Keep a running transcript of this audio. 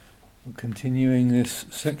We're continuing this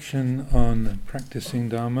section on practicing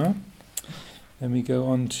Dharma. Then we go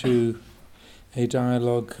on to a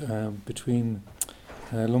dialogue between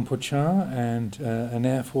Luang Por Chah and an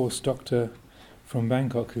Air Force doctor from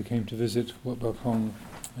Bangkok who came to visit Wat Pah Pong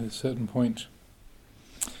at a certain point.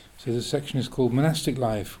 So this section is called Monastic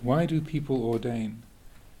Life. Why do people ordain?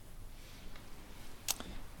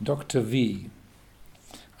 Dr. V.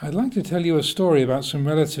 I'd like to tell you a story about some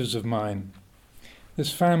relatives of mine.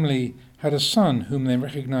 This family had a son whom they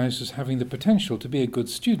recognized as having the potential to be a good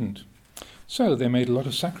student. So they made a lot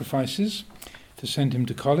of sacrifices to send him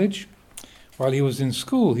to college. While he was in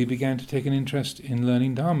school, he began to take an interest in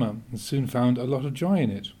learning Dharma and soon found a lot of joy in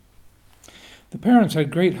it. The parents had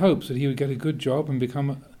great hopes that he would get a good job and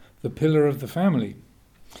become the pillar of the family.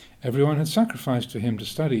 Everyone had sacrificed for him to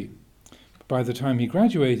study. But by the time he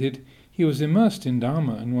graduated, he was immersed in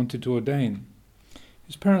Dharma and wanted to ordain.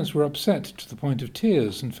 His parents were upset to the point of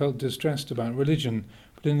tears and felt distressed about religion,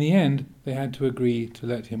 but in the end they had to agree to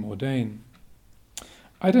let him ordain.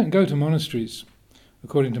 I don't go to monasteries.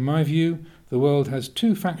 According to my view, the world has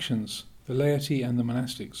two factions, the laity and the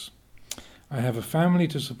monastics. I have a family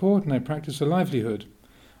to support and I practice a livelihood.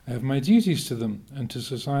 I have my duties to them and to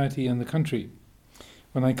society and the country.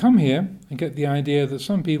 When I come here, I get the idea that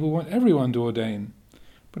some people want everyone to ordain.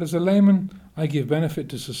 But as a layman, I give benefit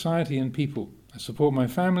to society and people. I support my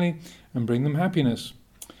family and bring them happiness.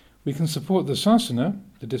 We can support the sasana,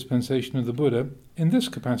 the dispensation of the Buddha, in this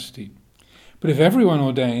capacity. But if everyone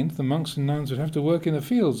ordained, the monks and nuns would have to work in the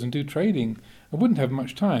fields and do trading and wouldn't have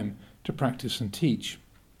much time to practice and teach.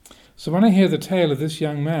 So when I hear the tale of this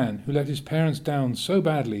young man who let his parents down so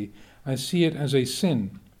badly, I see it as a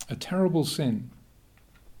sin, a terrible sin.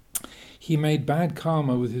 He made bad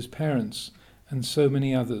karma with his parents and so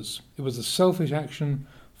many others. It was a selfish action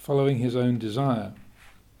following his own desire.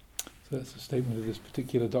 So that's a statement of this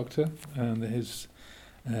particular doctor and his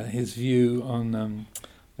view on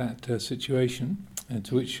that situation,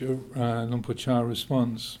 to which Luang Por Chah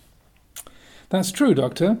responds. That's true,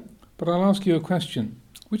 doctor, but I'll ask you a question.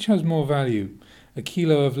 Which has more value, a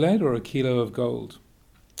kilo of lead or a kilo of gold?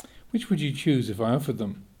 Which would you choose if I offered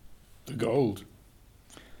them? The gold.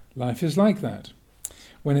 Life is like that.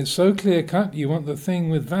 When it's so clear-cut, you want the thing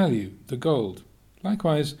with value, the gold.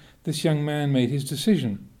 Likewise, this young man made his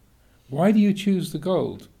decision. Why do you choose the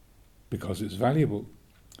gold? Because it's valuable.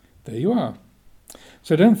 There you are.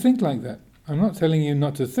 So don't think like that. I'm not telling you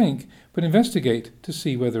not to think, but investigate to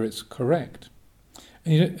see whether it's correct.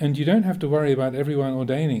 And you don't have to worry about everyone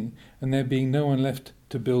ordaining and there being no one left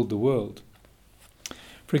to build the world.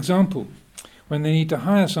 For example, when they need to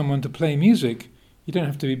hire someone to play music, you don't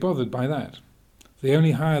have to be bothered by that. They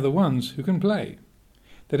only hire the ones who can play.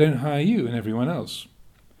 They don't hire you and everyone else.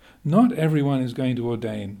 Not everyone is going to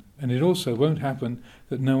ordain, and it also won't happen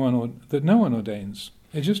that no one ordains.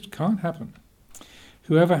 It just can't happen.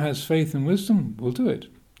 Whoever has faith and wisdom will do it.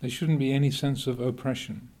 There shouldn't be any sense of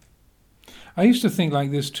oppression. I used to think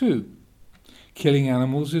like this too. Killing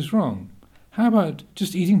animals is wrong. How about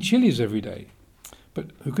just eating chilies every day?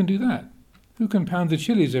 But who can do that? Who can pound the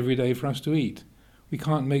chilies every day for us to eat? We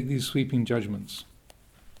can't make these sweeping judgments.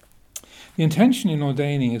 The intention in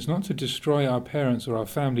ordaining is not to destroy our parents or our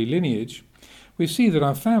family lineage. We see that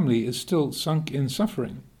our family is still sunk in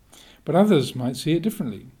suffering, but others might see it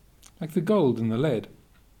differently, like the gold and the lead.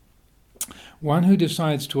 One who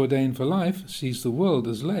decides to ordain for life sees the world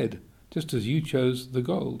as lead, just as you chose the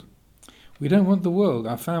gold. We don't want the world,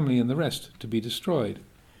 our family and the rest, to be destroyed,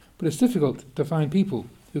 but it's difficult to find people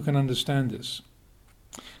who can understand this.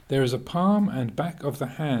 There is a palm and back of the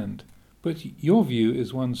hand, but your view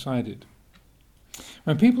is one-sided.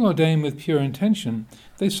 When people ordain with pure intention,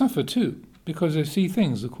 they suffer too, because they see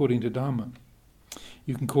things according to Dharma.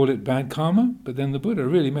 You can call it bad karma, but then the Buddha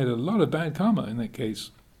really made a lot of bad karma in that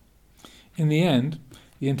case. In the end,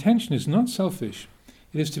 the intention is not selfish.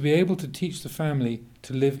 It is to be able to teach the family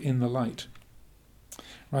to live in the light.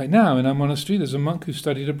 Right now, in our monastery, there's a monk who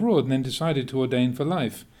studied abroad and then decided to ordain for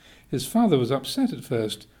life. His father was upset at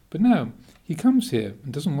first, but now he comes here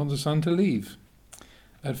and doesn't want the son to leave.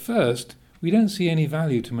 At first, we don't see any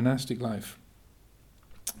value to monastic life.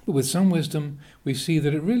 But with some wisdom, we see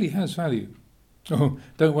that it really has value. Oh,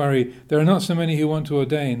 don't worry, there are not so many who want to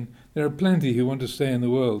ordain. There are plenty who want to stay in the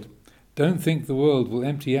world. Don't think the world will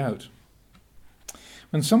empty out.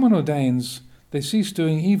 When someone ordains, they cease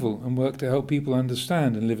doing evil and work to help people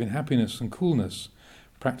understand and live in happiness and coolness,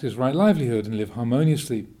 practice right livelihood and live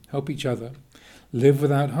harmoniously, help each other, live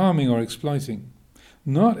without harming or exploiting.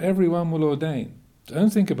 Not everyone will ordain. Don't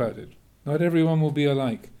think about it. Not everyone will be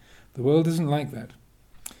alike. The world isn't like that.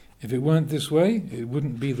 If it weren't this way, it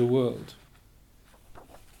wouldn't be the world.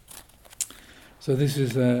 So this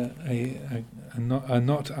is a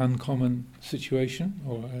not uncommon situation,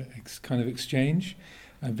 or kind of exchange.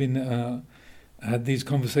 I've been had these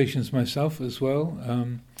conversations myself as well.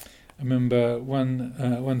 I remember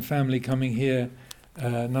one family coming here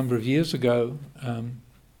a number of years ago, and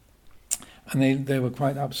they were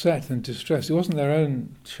quite upset and distressed. It wasn't their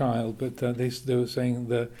own child, but they were saying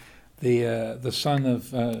the son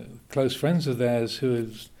of close friends of theirs who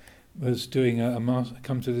was doing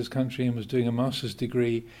come to this country and was doing a master's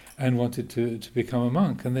degree and wanted to become a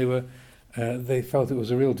monk, and they felt it was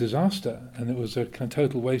a real disaster and it was a kind of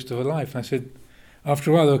total waste of a life. And I said, after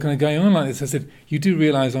a while they were kind of going on like this, I said, "You do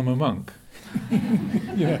realise I'm a monk?"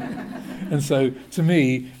 And so, to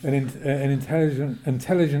me, an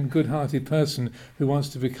intelligent, good-hearted person who wants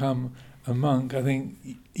to become a monk, I think,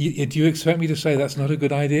 do you expect me to say that's not a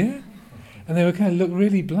good idea? And they were kind of looked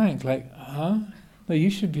really blank, like, huh? No,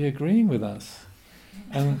 you should be agreeing with us.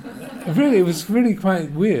 And really, it was really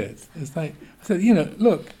quite weird. It's like, I said,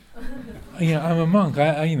 look, I'm a monk.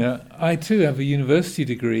 I too have a university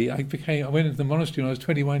degree. I went into the monastery when I was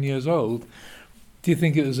 21 years old. Do you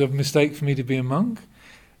think it was a mistake for me to be a monk?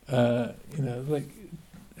 So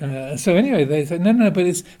anyway, they said, no, but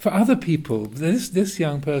it's for other people. This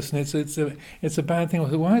young person, it's a bad thing. I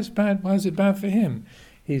said, why is bad? Why is it bad for him?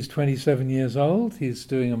 He's 27 years old. He's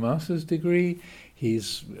doing a master's degree.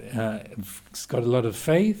 He's got a lot of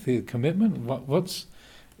faith, commitment.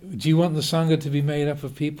 Do you want the Sangha to be made up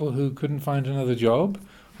of people who couldn't find another job,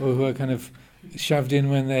 or who are kind of shoved in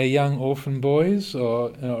when they're young orphan boys,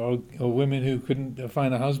 or women who couldn't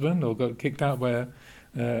find a husband or got kicked out by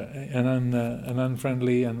an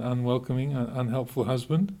unfriendly and unwelcoming, unhelpful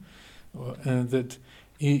husband? That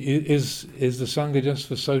is the Sangha just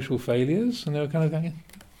for social failures? And they were kind of going,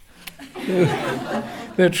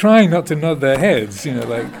 they're trying not to nod their heads,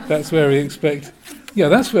 like that's where we expect. Yeah,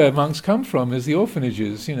 that's where monks come from, is the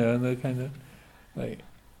orphanages, and they're kind of like,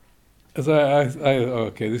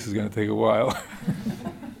 okay, this is going to take a while.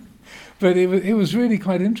 But it was really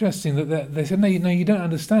quite interesting that they said, no, you don't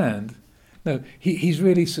understand. No, he's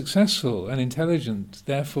really successful and intelligent,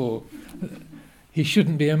 therefore he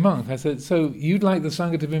shouldn't be a monk. I said, so you'd like the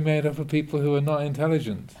Sangha to be made up of people who are not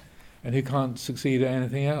intelligent and who can't succeed at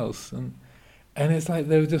anything else? And it's like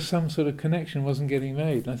there was just some sort of connection wasn't getting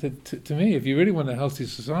made. And I said, to me, if you really want a healthy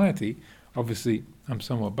society, obviously I'm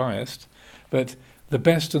somewhat biased, but the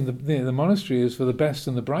best and the monastery is for the best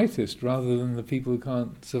and the brightest, rather than the people who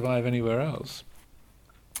can't survive anywhere else.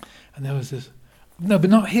 And there was this, no, but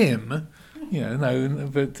not him, no,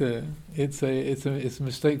 but it's a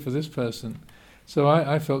mistake for this person. So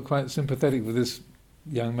I felt quite sympathetic with this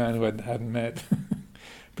young man who I hadn't met,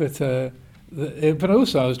 but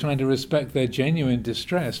also I was trying to respect their genuine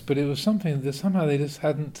distress, but it was something that somehow they just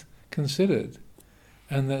hadn't considered.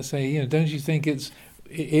 And that say, don't you think it's,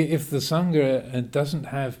 if the Sangha doesn't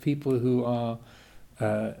have people who are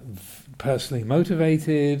personally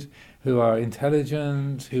motivated, who are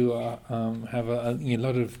intelligent, who are, have a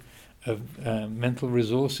lot of mental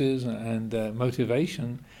resources and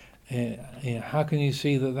motivation, how can you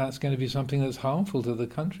see that that's going to be something that's harmful to the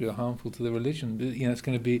country or harmful to the religion? It's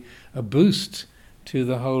going to be a boost to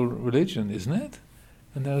the whole religion, isn't it?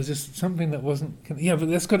 And there was just something that wasn't. Yeah, but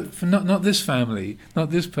that's got for not this family,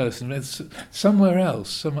 not this person. It's somewhere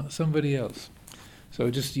else, somebody else. So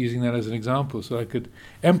just using that as an example, so I could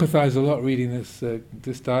empathise a lot reading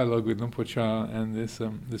this dialogue with Luang Por Chah and this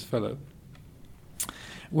fellow.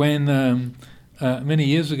 When many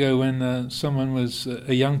years ago, when someone was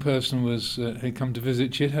a young person had come to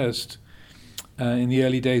visit Chithurst in the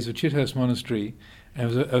early days of Chithurst Monastery, and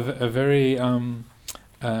was a very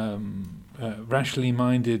rationally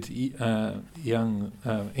minded young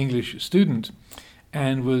English student,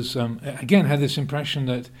 and was again had this impression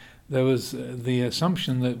that there was the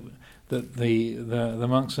assumption that the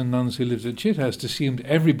monks and nuns who lived at Chithurst assumed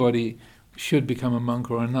everybody should become a monk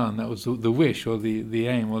or a nun. That was the wish or the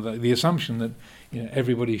aim or the assumption that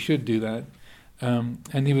everybody should do that.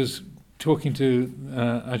 And he was talking to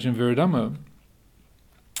Ajahn Viradhammo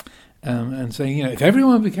and saying, if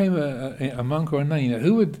everyone became a monk or a nun,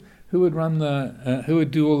 who would run who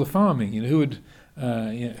would do all the farming? Who would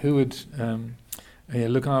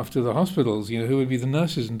look after the hospitals? Who would be the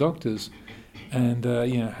nurses and doctors? And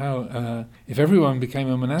how if everyone became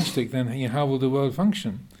a monastic, then how will the world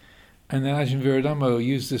function? And then Ajahn Viradhammo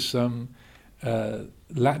used this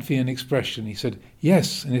Latvian expression. He said,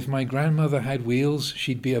 yes, and if my grandmother had wheels,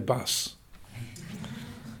 she'd be a bus.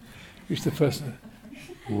 Which the person,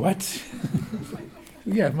 what?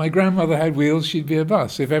 Yeah, if my grandmother had wheels, she'd be a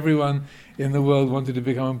bus. If everyone in the world wanted to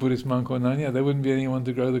become a Buddhist monk or nun, there wouldn't be anyone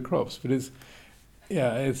to grow the crops. But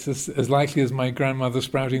yeah, it's just as likely as my grandmother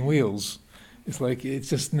sprouting wheels. It's like it's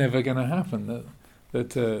just never going to happen.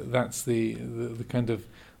 That's the kind of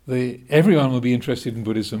everyone will be interested in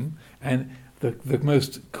Buddhism, and the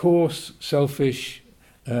most coarse, selfish,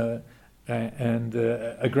 and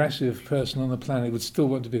aggressive person on the planet would still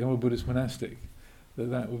want to become a Buddhist monastic.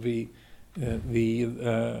 That would be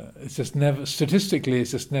it's just never, statistically,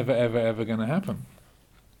 it's just never ever going to happen.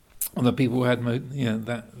 And the people who had,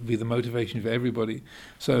 that would be the motivation for everybody.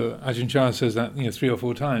 So Ajahn Chah says that 3 or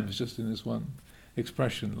 4 times just in this one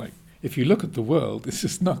expression. Like, if you look at the world, it's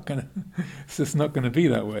just not gonna be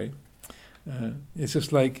that way. It's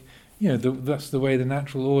just like that's the way the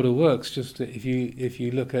natural order works. Just if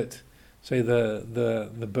you look at, say,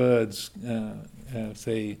 the birds,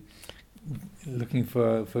 say, looking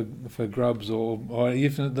for grubs, or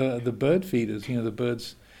even the bird feeders. The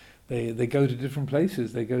birds. They go to different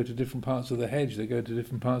places. They go to different parts of the hedge. They go to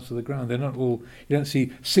different parts of the ground. They're not all. You don't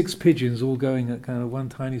see 6 pigeons all going at kind of one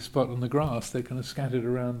tiny spot on the grass. They're kind of scattered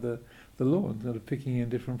around the lawn, sort of picking in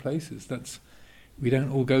different places. We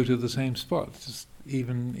don't all go to the same spot. It's just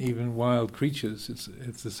even wild creatures.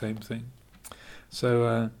 It's the same thing.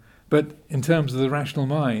 So, but in terms of the rational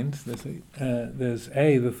mind, there's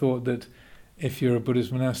the thought that if you're a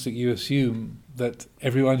Buddhist monastic, you assume that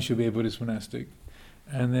everyone should be a Buddhist monastic.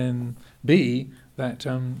 And then B, that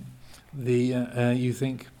you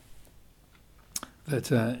think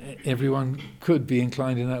that everyone could be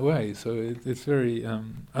inclined in that way. So it's very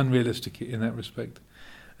unrealistic in that respect.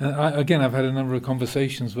 I've had a number of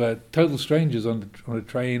conversations where total strangers on a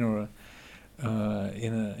train or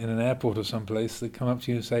in an airport or someplace, they come up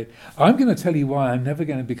to you and say, "I'm going to tell you why I'm never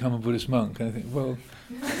going to become a Buddhist monk." And I think, well,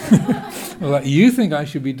 like, you think I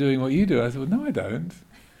should be doing what you do? I said, well, no, I don't.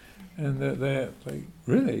 And they're like,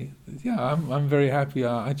 really? Yeah, I'm very happy.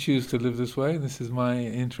 I choose to live this way. This is my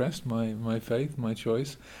interest, my faith, my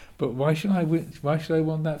choice. But why should I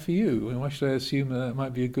want that for you? And why should I assume that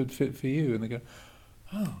might be a good fit for you? And they go,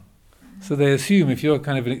 oh. So they assume if you're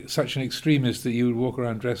kind of such an extremist that you would walk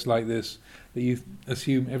around dressed like this, that you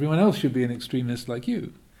assume everyone else should be an extremist like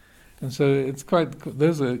you. And so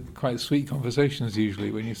those are quite sweet conversations usually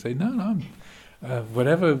when you say, no,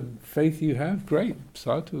 whatever faith you have, great,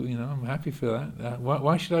 sadhu, I'm happy for that.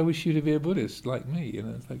 Why should I wish you to be a Buddhist like me?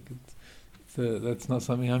 It's like that's not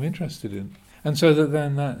something I'm interested in. And so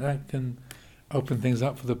that can open things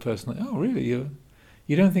up for the person. Like, oh, really?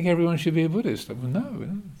 You don't think everyone should be a Buddhist? Well, no,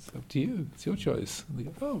 it's up to you. It's your choice. And they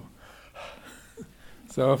go, oh.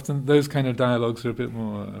 So often those kind of dialogues are a bit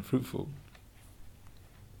more fruitful.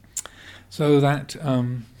 So that.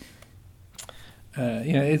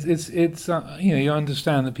 It's you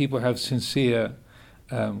understand that people have sincere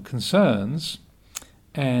concerns,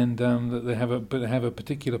 and that they have a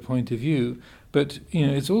particular point of view. But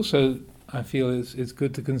it's also, I feel, it's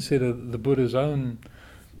good to consider the Buddha's own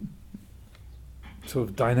sort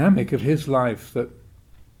of dynamic of his life. That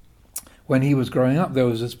when he was growing up, there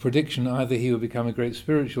was this prediction either he would become a great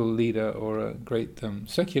spiritual leader or a great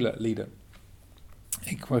secular leader,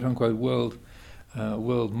 a quote unquote world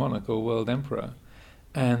monarch or world emperor.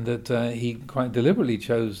 And that he quite deliberately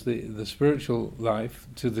chose the spiritual life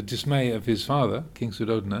to the dismay of his father, King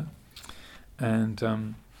Suddhodana,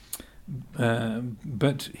 and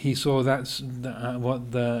but he saw that's what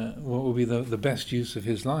would be the best use of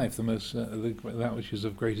his life, the most that which is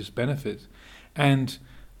of greatest benefit. And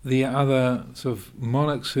the other sort of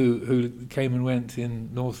monarchs who came and went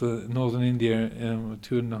in northern India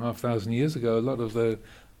 2,500 years ago, a lot of the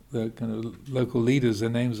kind of local leaders, their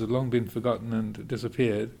names have long been forgotten and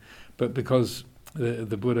disappeared, but because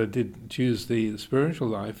the Buddha did choose the spiritual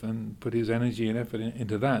life and put his energy and effort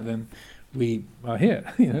into that, then we are here.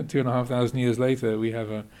 2,500 years later, we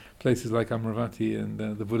have places like Amravati, and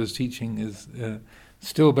the Buddha's teaching is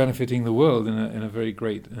still benefiting the world in a very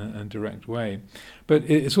great and direct way. But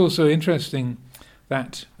it's also interesting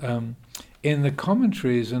that in the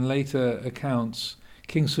commentaries and later accounts,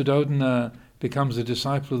 King Suddhodana becomes a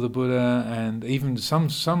disciple of the Buddha, and even some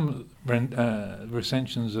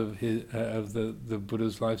recensions of the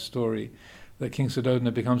Buddha's life story, that King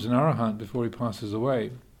Suddhodana becomes an arahant before he passes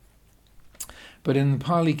away. But in the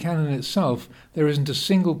Pali Canon itself, there isn't a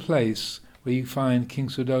single place where you find King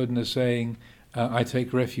Suddhodana saying, "I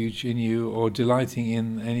take refuge in you," or delighting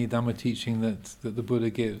in any Dhamma teaching that the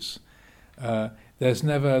Buddha gives. There's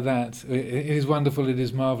never that. It is wonderful. It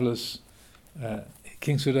is marvelous.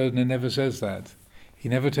 King Suddhodana never says that. He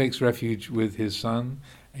never takes refuge with his son.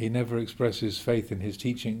 He never expresses faith in his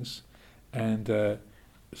teachings. And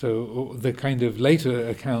so the kind of later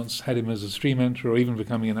accounts had him as a stream enterer, or even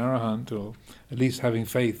becoming an arahant, or at least having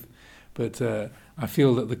faith. But I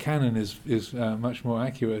feel that the canon is much more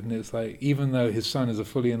accurate, and it's like, even though his son is a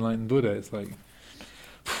fully enlightened Buddha, it's like,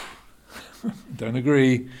 don't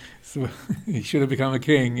agree. So he should have become a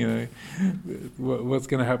king. What's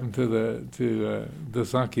going to happen to the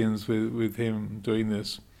Sakyans with him doing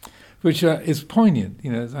this? Which is poignant.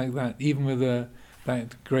 It's like that. Even with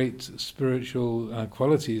that great spiritual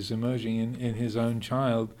qualities emerging in his own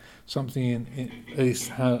child, something at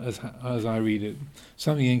least as I read it,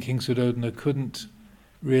 something in King Suddhodana couldn't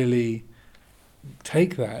really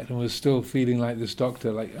take that, and was still feeling like this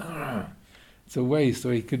doctor, like, it's a waste,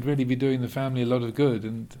 or he could really be doing the family a lot of good,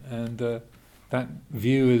 and that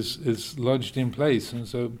view is lodged in place, and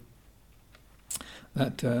so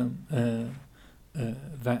that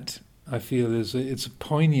I feel it's a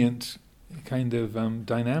poignant kind of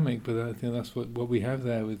dynamic, but I think that's what we have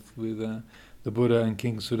there with the Buddha and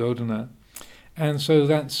King Suddhodana. And so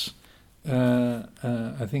that's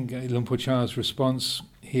I think Luang Por Chah's response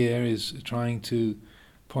here is trying to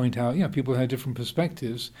point out, people have different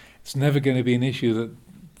perspectives. It's never going to be an issue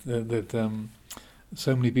that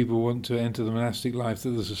so many people want to enter the monastic life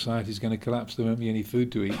that the society is going to collapse. There won't be any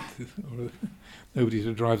food to eat, or nobody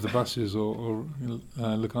to drive the buses or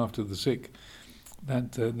look after the sick.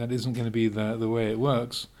 That isn't going to be the way it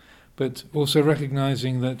works. But also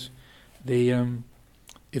recognizing that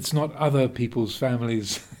it's not other people's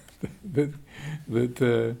families that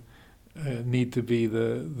need to be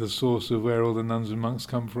the source of where all the nuns and monks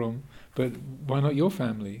come from. But why not your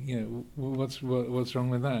family? What's wrong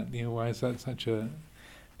with that? Why is that such a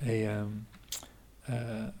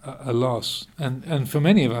loss? And for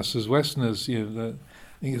many of us as Westerners, I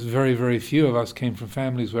think it's very, very few of us came from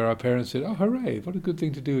families where our parents said, "Oh, hooray! What a good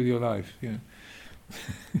thing to do with your life."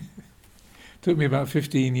 Took me about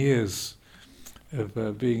 15 years of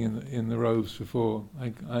being in the robes before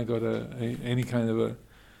I got any kind of a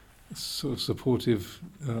sort of supportive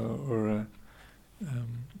or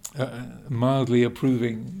mildly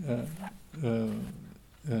approving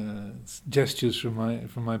gestures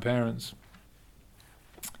from my parents.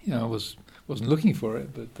 I wasn't looking for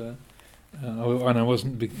it, but and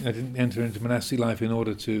I didn't enter into monastic life in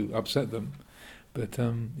order to upset them. But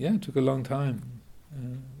it took a long time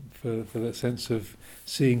for that sense of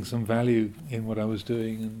seeing some value in what I was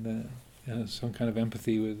doing, and some kind of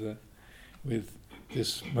empathy with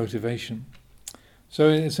this motivation. So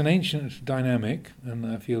it's an ancient dynamic, and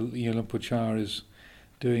I feel Luang Por Chah is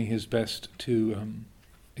doing his best to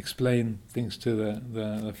explain things to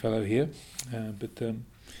the fellow here. But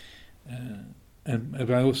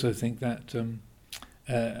I also think that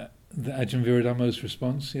the Ajahn Viradhammo's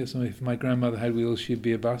response, yes, if my grandmother had wheels, she'd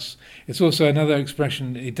be a bus. It's also another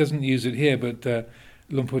expression, he doesn't use it here, but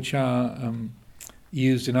Luang Por Chah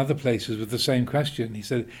used in other places with the same question. He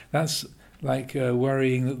said, that's like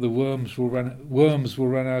worrying that the worms will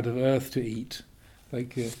run out of earth to eat.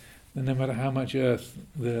 Like no matter how much earth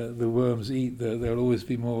the worms eat, there'll always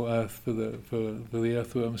be more earth for the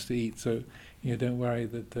earthworms to eat. So don't worry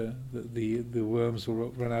that the worms will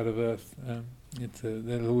run out of earth.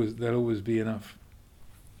 There'll always be enough.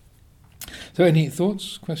 So, any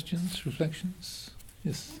thoughts, questions, reflections?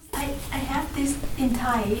 Yes. I have this in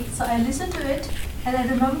Thai, so I listened to it, and I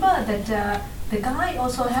remember that the guy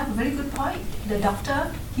also had a very good point. The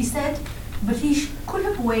doctor, he said, but he could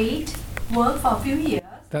have worked for a few years.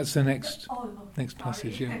 That's the next next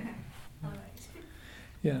passage, yeah. All right.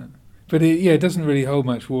 Yeah. But it doesn't really hold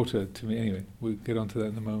much water to me. Anyway, we'll get onto that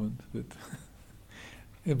in a moment.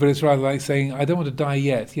 But it's rather like saying, I don't want to die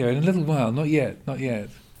yet. In a little while, not yet. But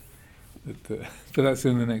that's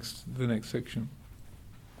in the next section.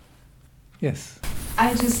 Yes.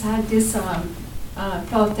 I just had this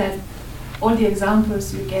thought that all the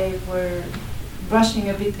examples you gave were brushing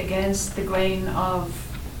a bit against the grain of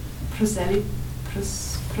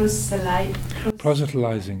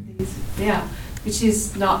proselytizing. Yeah, which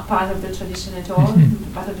is not part of the tradition at all,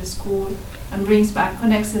 part of the school, and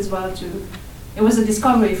connects as well to. It was a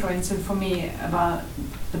discovery, for instance, for me about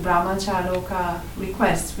the Brahmacharya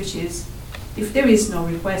request, which is, if there is no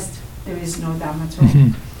request, there is no Dharma at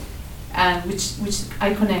all. And which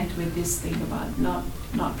I connect with this thing about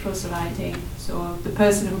not proselyting. So the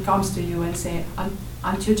person who comes to you and say,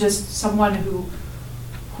 aren't you just someone who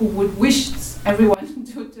would wish everyone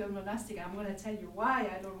to a monastic? I'm going to tell you why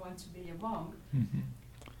I don't want to be a monk.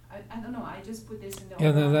 I don't know, I just put this in the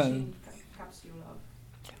overarching capsule of.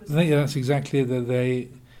 I think that's exactly it, that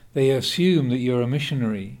they assume that you're a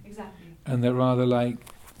missionary. Exactly. And they're rather like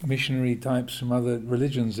missionary types from other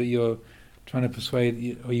religions, that you're trying to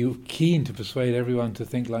persuade, or you're keen to persuade everyone to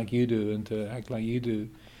think like you do and to act like you do.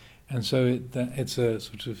 And so it's a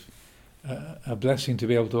sort of a blessing to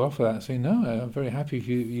be able to offer that. Say, no, I'm very happy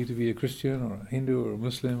for you to be a Christian or a Hindu or a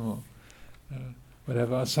Muslim or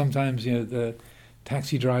whatever. Sometimes, the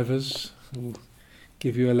taxi drivers will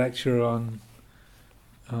give you a lecture on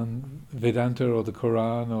Vedanta or the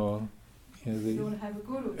Quran or. You don't have a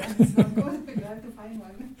guru. That's not good. You have to find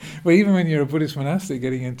one. Well, even when you're a Buddhist monastic,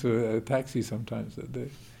 getting into a taxi, sometimes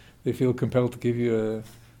they feel compelled to give you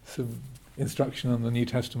some instruction on the New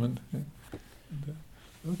Testament. Yeah.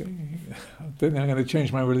 Okay, I don't think I'm going to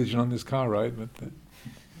change my religion on this car ride, but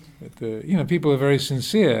people are very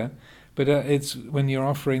sincere. But it's when you're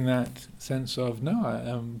offering that sense of, no,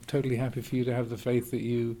 I'm totally happy for you to have the faith that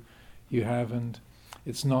you have, and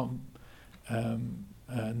it's not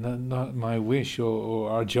not my wish or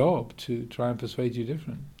our job to try and persuade you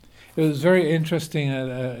different. It was very interesting at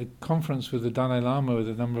a conference with the Dalai Lama with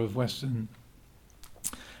a number of Western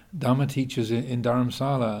Dharma teachers in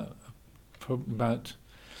Dharamsala about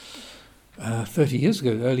 30 years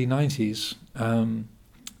ago, early 90s,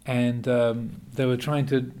 and they were trying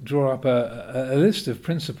to draw up a list of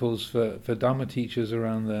principles for Dharma teachers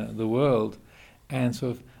around the world, and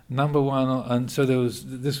sort of number one, and so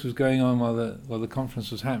this was going on while the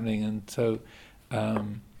conference was happening, and so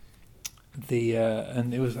and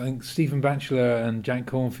it was, I think, Stephen Batchelor and Jack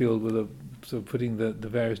Cornfield were sort of putting the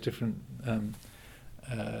various different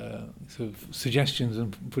sort of suggestions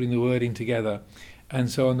and putting the wording together, and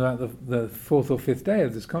so on the fourth or fifth day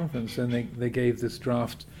of this conference, and they gave this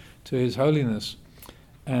draft to His Holiness,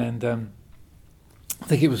 and I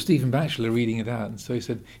think it was Stephen Batchelor reading it out, and so he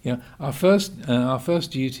said, our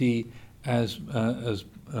first duty as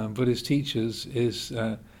Buddhist teachers is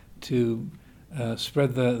to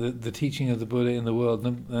spread the teaching of the Buddha in the world.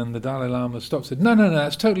 And the Dalai Lama stopped and said, no,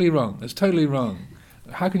 that's totally wrong. That's totally wrong.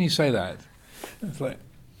 How can you say that?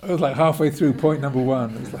 I was like halfway through point number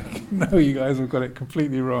one. It's like, no, you guys have got it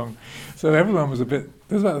completely wrong. So everyone was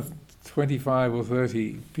there's about 25 or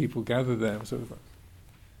 30 people gathered there. So it was like,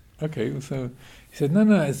 okay, so he said,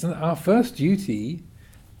 no, our first duty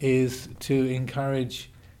is to encourage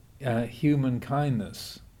human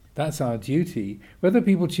kindness. That's our duty. Whether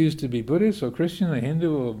people choose to be Buddhist or Christian or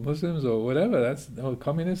Hindu or Muslims or whatever, or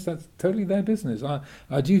communists, that's totally their business.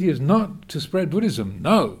 Our duty is not to spread Buddhism.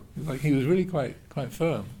 No, like he was really quite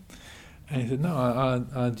firm. And he said, no,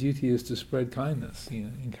 our duty is to spread kindness,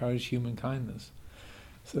 encourage human kindness.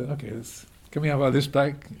 So, okay, can we have this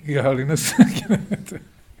back, Your Holiness?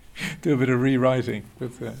 Do a bit of rewriting.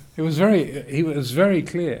 But he was very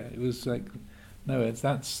clear. It was like, no,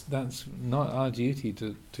 that's not our duty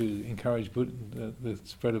to encourage the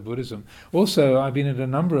spread of Buddhism. Also, I've been at a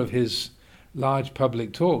number of his large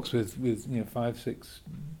public talks with 5, 6,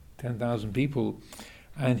 10,000 people,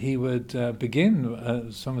 and he would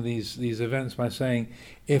begin some of these events by saying,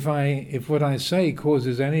 if what I say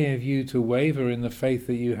causes any of you to waver in the faith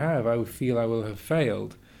that you have, I feel I will have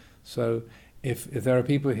failed. So if there are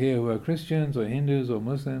people here who are Christians or Hindus or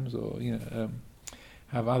Muslims or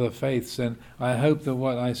have other faiths, then I hope that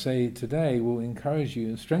what I say today will encourage you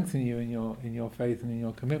and strengthen you in your faith and in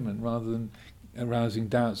your commitment, rather than arousing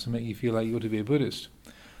doubts and make you feel like you ought to be a Buddhist.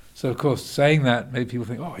 So of course, saying that made people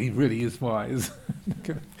think, oh, he really is wise,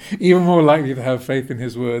 even more likely to have faith in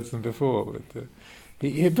his words than before. But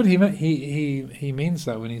he means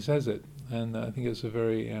that when he says it, and I think it's a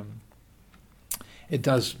very it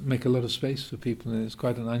does make a lot of space for people, and it's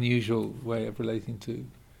quite an unusual way of relating to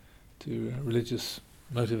religious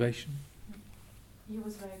motivation. He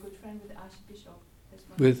was a very good friend with Archbishop.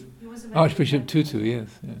 With Archbishop Tutu, yes.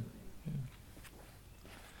 Yeah.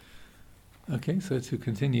 Okay, so to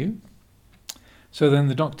continue. So then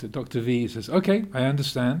the Dr. V, says, okay, I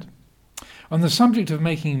understand. On the subject of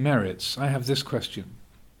making merits, I have this question.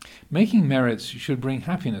 Making merits should bring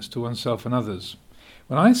happiness to oneself and others.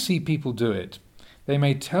 When I see people do it, they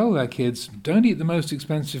may tell their kids, don't eat the most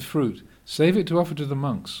expensive fruit, save it to offer to the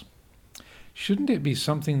monks. Shouldn't it be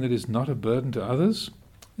something that is not a burden to others?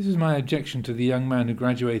 This is my objection to the young man who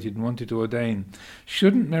graduated and wanted to ordain.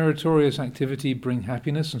 Shouldn't meritorious activity bring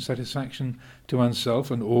happiness and satisfaction to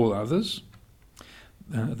oneself and all others?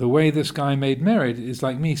 The way this guy made merit is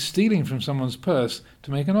like me stealing from someone's purse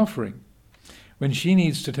to make an offering, when she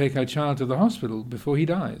needs to take her child to the hospital before he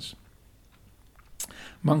dies.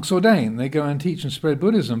 Monks ordain, they go and teach and spread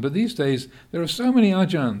Buddhism, but these days there are so many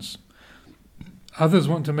ajahns. Others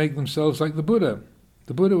want to make themselves like the Buddha.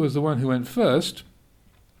 The Buddha was the one who went first,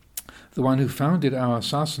 the one who founded our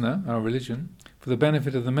sasana, our religion, for the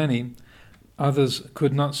benefit of the many. Others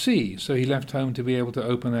could not see, so he left home to be able to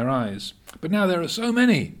open their eyes. But now there are so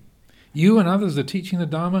many. You and others are teaching the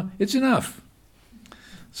Dharma, it's enough.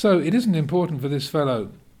 So it isn't important for this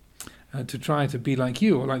fellow to try to be like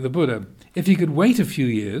you or like the Buddha. If he could wait a few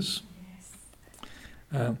years,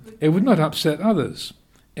 it would not upset others.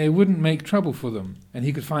 It wouldn't make trouble for them, and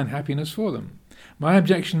he could find happiness for them. My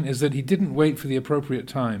objection is that he didn't wait for the appropriate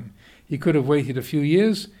time. He could have waited a few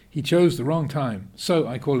years. He chose the wrong time. So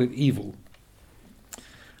I call it evil.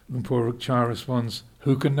 Luang Por Chah responds,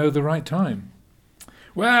 who can know the right time?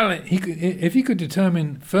 Well, if he could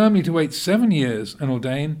determine firmly to wait 7 years and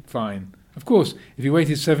ordain, fine. Of course, if he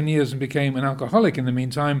waited 7 years and became an alcoholic in the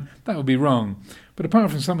meantime, that would be wrong. But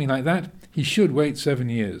apart from something like that, he should wait 7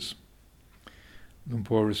 years. Luang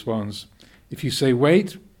Por responds, if you say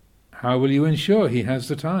wait, how will you ensure he has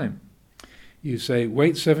the time? You say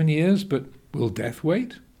wait 7 years, but will death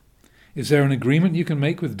wait? Is there an agreement you can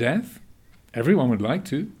make with death? Everyone would like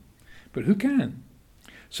to, but who can?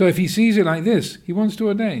 So if he sees it like this, he wants to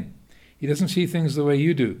ordain. He doesn't see things the way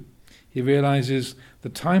you do. He realizes the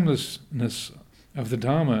timelessness of the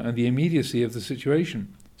Dharma and the immediacy of the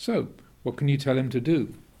situation. So, what can you tell him to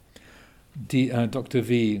do? Dr.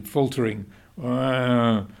 V, faltering,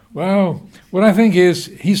 well, what I think is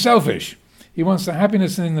he's selfish. He wants the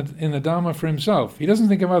happiness in the Dharma for himself. He doesn't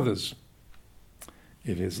think of others.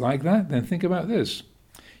 If it's like that, then think about this.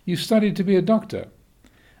 You studied to be a doctor,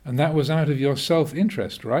 and that was out of your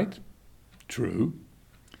self-interest, right? True.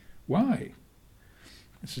 Why?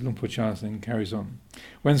 This is Luang Por Chah then carries on.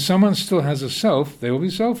 When someone still has a self, they will be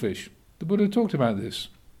selfish. The Buddha talked about this.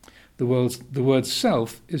 The word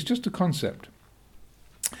self is just a concept.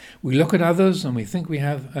 We look at others and we think we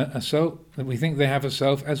have a self, that we think they have a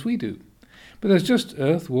self as we do. But there's just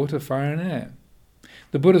earth, water, fire and air.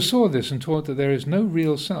 The Buddha saw this and taught that there is no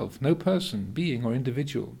real self, no person, being or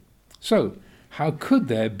individual. So, how could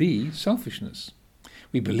there be selfishness?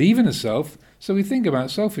 We believe in a self, so we think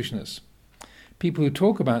about selfishness. People who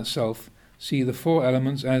talk about self see the four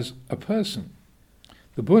elements as a person.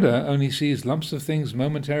 The Buddha only sees lumps of things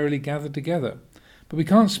momentarily gathered together, but we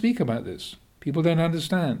can't speak about this. People don't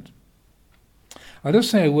understand. I'll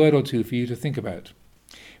just say a word or two for you to think about.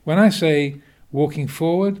 When I say walking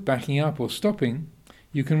forward, backing up or stopping,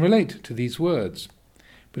 you can relate to these words.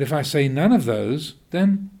 But if I say none of those,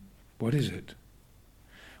 then what is it?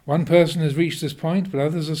 One person has reached this point, but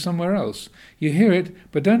others are somewhere else. You hear it,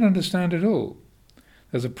 but don't understand it all.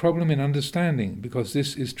 There's a problem in understanding, because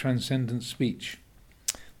this is transcendent speech,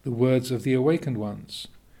 the words of the awakened ones.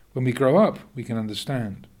 When we grow up, we can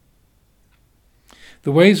understand.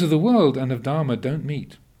 The ways of the world and of Dharma don't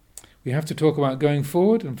meet. We have to talk about going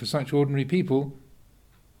forward, and for such ordinary people,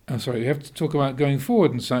 we have to talk about going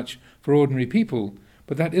forward and such for ordinary people,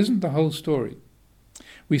 but that isn't the whole story.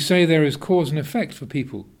 We say there is cause and effect for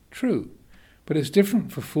people, true, but it's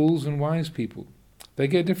different for fools and wise people. They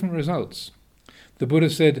get different results. The Buddha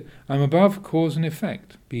said, I'm above cause and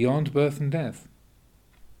effect, beyond birth and death.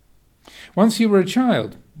 Once you were a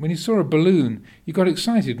child, when you saw a balloon, you got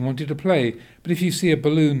excited and wanted to play, but if you see a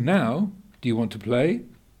balloon now, do you want to play?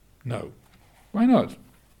 No. Why not?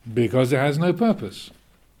 Because it has no purpose.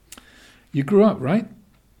 You grew up, right?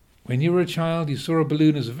 When you were a child, you saw a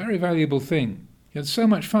balloon as a very valuable thing. You had so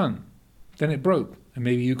much fun. Then it broke, and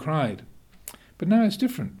maybe you cried. But now it's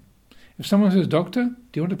different. If someone says, Doctor,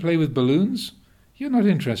 do you want to play with balloons? You're not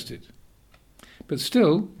interested. But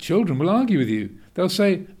still, children will argue with you. They'll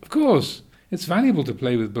say, of course, it's valuable to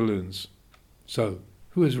play with balloons. So,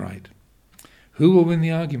 who is right? Who will win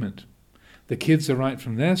the argument? The kids are right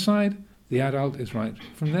from their side, the adult is right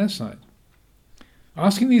from their side.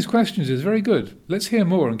 Asking these questions is very good. Let's hear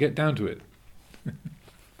more and get down to it.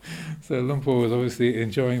 So Luang Por was obviously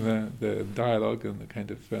enjoying the dialogue and the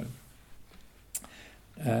kind of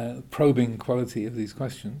probing quality of these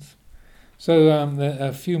questions. So there are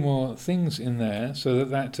a few more things in there, so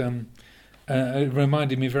that it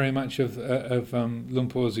reminded me very much of Luang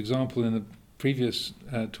Por's example in the previous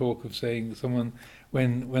talk of saying someone,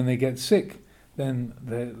 when they get sick, then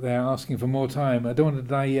they're asking for more time. I don't want to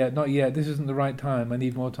die yet, not yet, this isn't the right time, I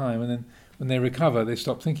need more time. And then when they recover, they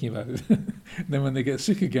stop thinking about it. Then when they get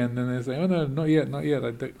sick again, then they say, oh no, not yet,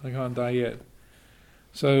 I can't die yet.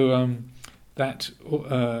 So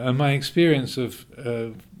and my experience of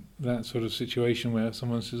that sort of situation where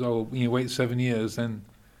someone says, oh, wait 7 years, then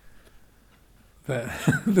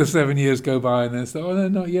the 7 years go by and they say, oh no,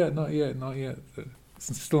 not yet.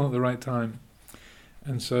 It's still not the right time.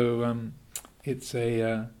 And so it's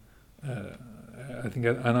I think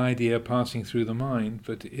an idea passing through the mind,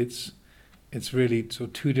 but it's really sort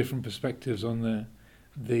of two different perspectives on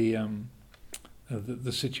the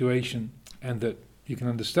situation, and that you can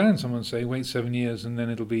understand someone saying wait 7 years and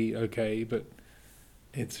then it'll be okay, but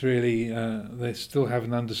it's really they still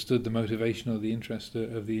haven't understood the motivation or the interest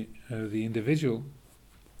of the individual.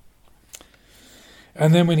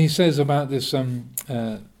 And then when he says about this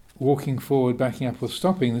walking forward, backing up or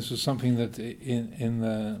stopping, this was something that in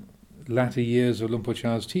the latter years of Luang Por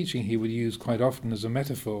Chah's teaching he would use quite often as a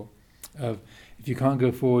metaphor of, if you can't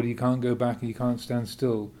go forward, you can't go back, and you can't stand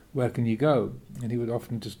still, where can you go? And he would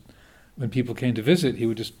often just, when people came to visit, he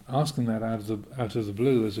would just ask them that out of the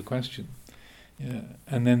blue as a question. Yeah.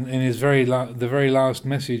 And then in his the very last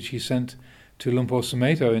message he sent to Luang Por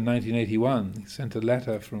Sumedho in 1981, he sent a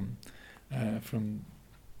letter from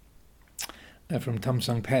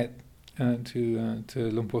Tamsang Pet to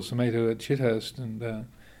Luang Por Sumedho at Chithurst, and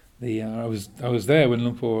I was there when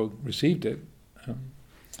Luang Por received it,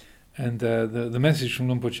 and the message from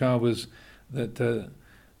Luang Por Chah was that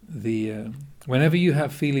whenever you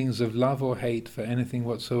have feelings of love or hate for anything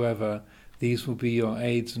whatsoever, these will be your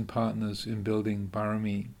aids and partners in building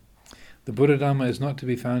Bharami. The Buddha Dhamma is not to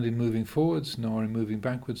be found in moving forwards, nor in moving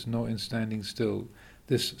backwards, nor in standing still.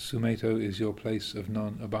 This Sumedho is your place of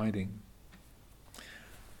non-abiding.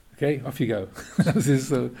 Okay, off you go. That was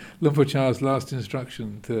his Luang Por Chah's last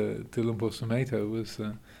instruction to Luang Por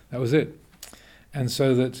Sumedho. That was it. And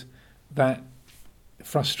so that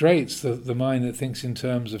frustrates the mind that thinks in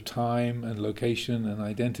terms of time and location and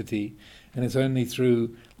identity, and it's only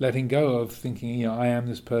through letting go of thinking, I am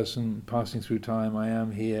this person passing through time, I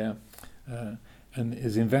am here, and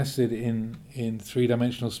is invested in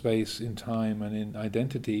three-dimensional space, in time and in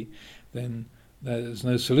identity, then there's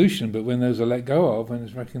no solution. But when those are let go of, when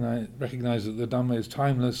it's recognized that the Dhamma is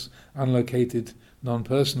timeless, unlocated,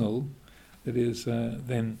 non-personal, that is,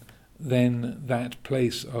 then that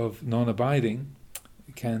place of non-abiding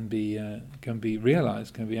can be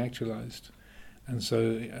realized, can be actualized. And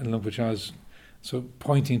so Luang Por Chah's sort of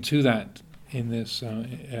pointing to that in this,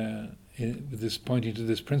 pointing to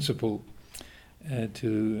this principle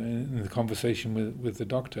in the conversation with the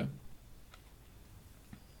doctor.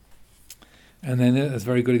 And then there's a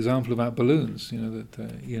very good example about balloons.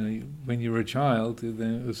 When you were a child,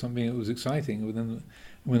 then it was something that was exciting. But then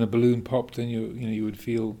when a balloon popped, then you would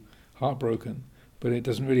feel heartbroken. But it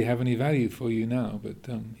doesn't really have any value for you now. But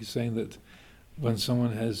he's saying that when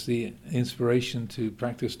someone has the inspiration to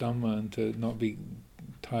practice Dhamma and to not be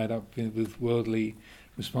tied up with worldly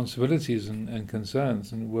responsibilities and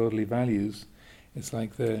concerns and worldly values, it's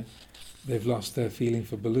like they've lost their feeling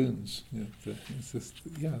for balloons. It's just,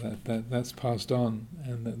 that's passed on,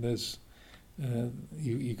 and that there's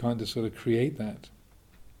you can't just sort of create that.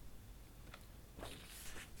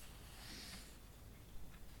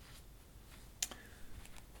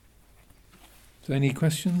 So, any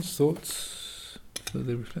questions, thoughts,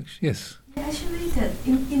 further reflection? Yes. Actually,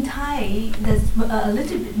 in Thai, there's a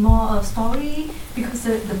little bit more of story, because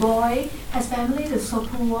the boy has family that's so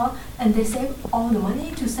poor, and they save all the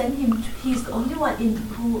money to send him. He's the only one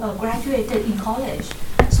who graduated in college,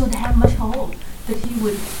 so they have much hope that he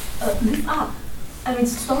would live up. I mean, the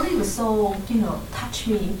story was so touched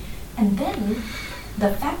me, and then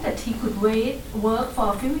the fact that he could work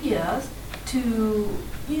for a few years to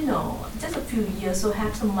just a few years, so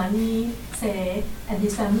have some money, say, and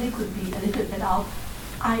his family could be a little bit off.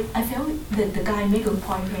 I felt that the guy made a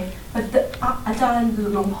point here, but the Ajahn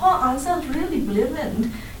Luang Por answered really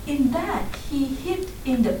brilliant in that he hit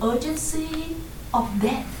in the urgency of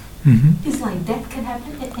death. Mm-hmm. It's like death can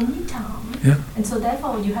happen at any time, and so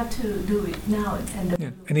therefore you have to do it now.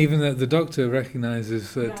 And even the doctor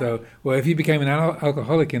recognizes that, well, if he became an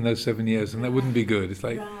alcoholic in those 7 years, then that wouldn't be good. It's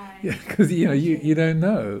like, because you don't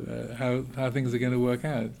know how things are going to work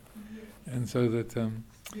out, and so that.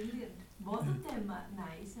 Brilliant. Both of them are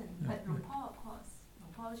nice, but Luang Por, of course,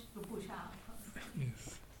 Luang Por Chah, of course.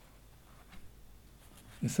 Yes.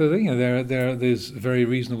 So there's very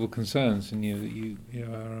reasonable concerns in you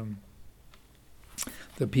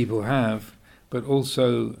that people have, but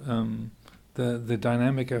also the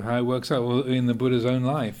dynamic of how it works out. Well, in the Buddha's own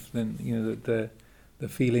life, then that the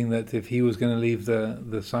feeling that if he was going to leave the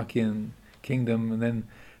Sakyan kingdom, and then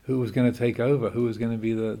who was going to take over, who was going to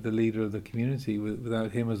be the leader of the community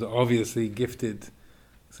without him as obviously gifted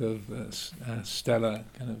sort of stellar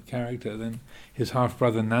kind of character, then his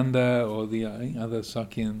half-brother Nanda or the other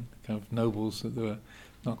Sakyan kind of nobles that were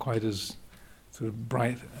not quite as sort of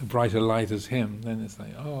brighter light as him, then it's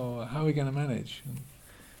like, how are we going to manage? And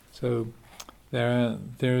so there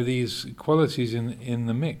are these qualities in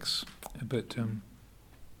the mix, but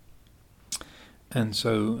and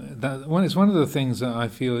so that it's one of the things that I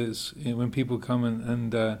feel is when people come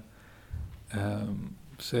and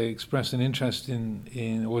say express an interest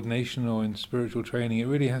in ordination or in spiritual training, it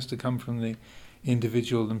really has to come from the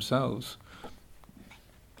individual themselves,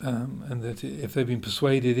 and that if they've been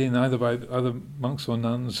persuaded in either by other monks or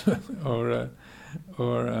nuns or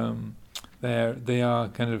they are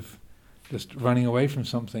kind of just running away from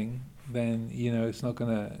something, then it's not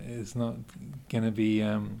gonna be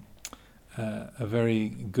a very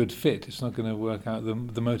good fit. It's not going to work out.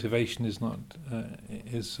 The motivation is not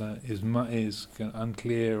is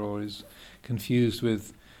unclear or is confused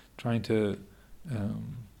with trying to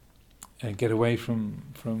get away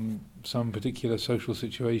from some particular social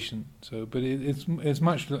situation. So, but it's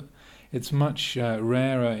much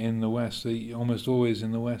rarer in the West. Almost always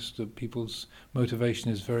in the West, people's motivation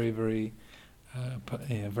is very, very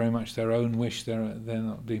very much their own wish. They're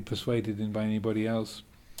not being persuaded in by anybody else.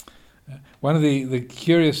 One of the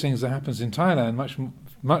curious things that happens in Thailand,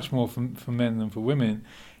 much more for men than for women,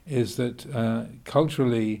 is that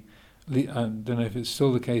culturally, I don't know if it's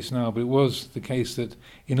still the case now, but it was the case that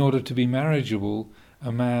in order to be marriageable,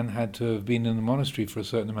 a man had to have been in the monastery for a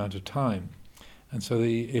certain amount of time. And so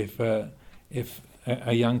if a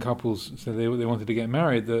young couple said they wanted to get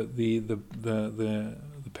married, the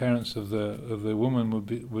parents of the woman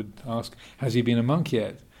would ask, "Has he been a monk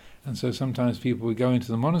yet?" And so sometimes people would go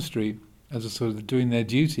into the monastery as a sort of doing their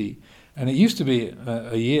duty, and it used to be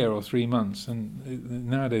a year or 3 months, and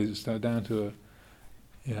nowadays it's down to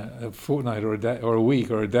a fortnight or a day or a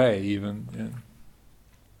week or a day even.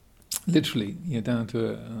 Literally, down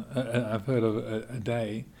to I've heard of a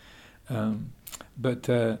day. But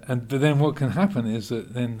then what can happen is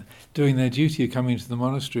that then doing their duty of coming into the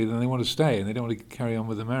monastery, then they want to stay and they don't want to carry on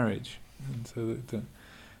with the marriage, and so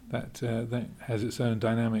that has its own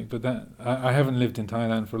dynamic. But that I haven't lived in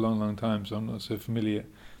Thailand for a long, long time, so I'm not so familiar.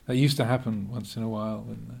 That used to happen once in a while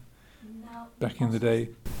back in the day.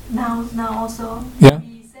 Now also, Yeah.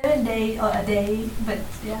 maybe 7 days or a day, but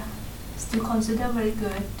still consider very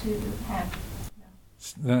good to have.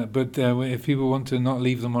 But if people want to not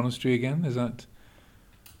leave the monastery again, does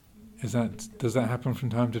that happen from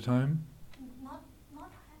time to time? Not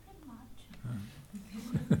happen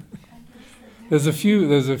much. There's a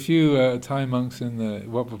few Thai monks in the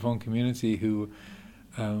Wat Pah Pong community who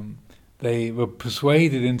they were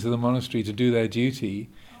persuaded into the monastery to do their duty,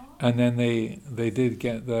 and then they did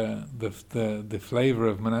get the flavor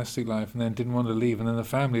of monastic life, and then didn't want to leave, and then the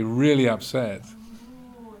family really upset.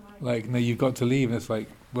 Like, no, you've got to leave. And it's like,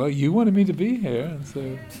 well, you wanted me to be here, and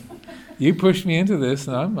so you pushed me into this,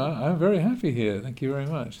 and I'm very happy here. Thank you very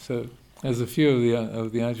much. So there's a few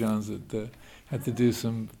of the ajahns that had to do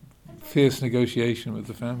some fierce negotiation with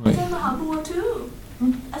the family. Too.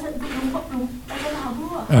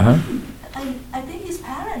 I think his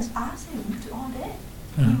parents asked him to all that.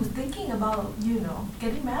 He was thinking about,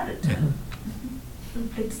 getting married too.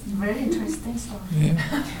 It's very interesting story.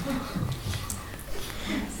 Yeah.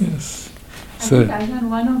 Yes. I think Ajahn,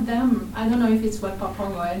 one of them, I don't know if it's Wat Pah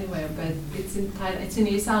Pong or anywhere, but it's in Thailand, it's in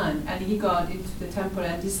Isan, and he got into the temple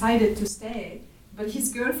and decided to stay, but his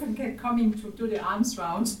girlfriend kept coming to do the arms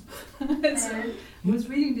round. So he was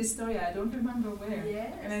reading this story, I don't remember where.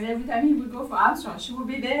 Yes. And then every time he would go for arms round, she would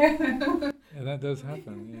be there. Yeah, that does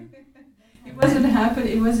happen, It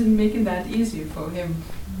wasn't making that easy for him.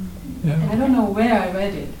 Yeah. I don't know where I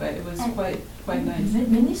read it, but it was quite nice.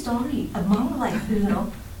 Many stories among like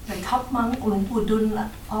top monk Lung Pudun,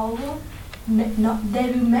 all they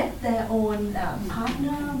will met their own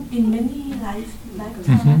partner in many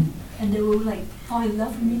lifetimes, and they will like fall in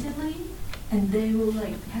love immediately, and they will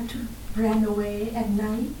like have to run away at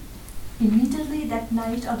night. Immediately that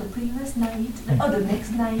night or the previous night or the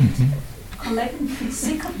next night,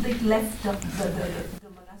 secretly left the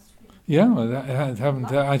monastery. Yeah, well, that happened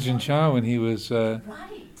to Ajahn Chah when he was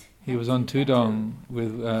on Tudong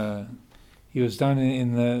with. He was down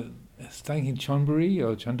staying in Chonburi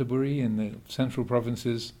or Chantaburi in the central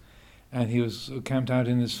provinces, and he was camped out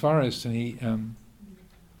in this forest, and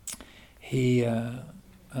he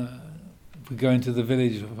would go into the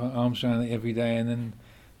village of Armstrong every day, and then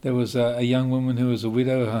there was a young woman who was a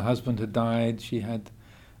widow. Her husband had died. She had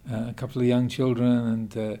a couple of young children,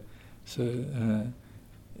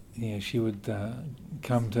 and she would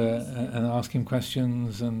come and ask him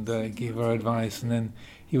questions and give her advice. And then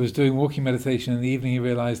he was doing walking meditation. In the evening, he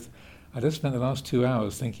realized, I just spent the last 2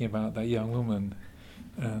 hours thinking about that young woman.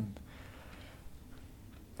 And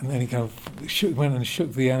then he kind of went and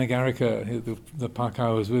shook the Anagarika, the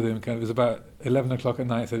Pakao was with him. It was about 11 o'clock at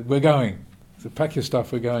night. Said, "We're going." So pack your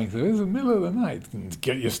stuff. We're going. So it's the middle of the night.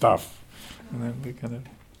 Get your stuff. And then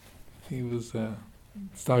he was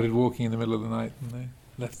started walking in the middle of the night, and they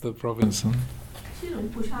left the province. Actually, Lung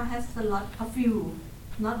Pu has a few,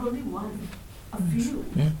 not only one, a few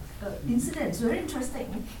incidents. Very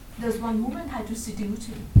interesting. There's one woman had to seduce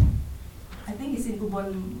him. I think it's in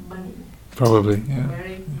Ubon Bani. Probably, yeah.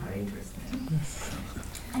 Very interesting. Yes.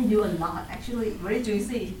 I I do a lot, actually, very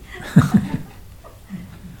juicy.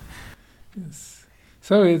 Yes.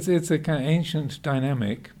 So it's a kind of ancient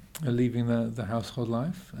dynamic, leaving the household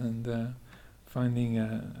life and finding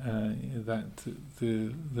that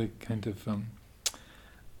the kind of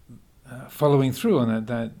following through on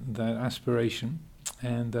that aspiration,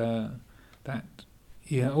 and that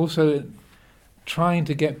also trying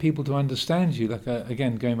to get people to understand you. Like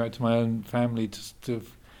again, going back to my own family,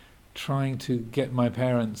 trying to get my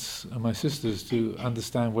parents and my sisters to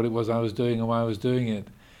understand what it was I was doing and why I was doing it.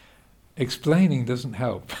 Explaining doesn't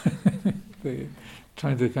help.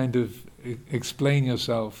 Trying to kind of explain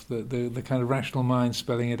yourself, the kind of rational mind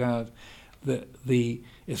spelling it out.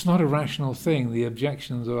 It's not a rational thing. The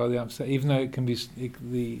objections or the upset, even though it can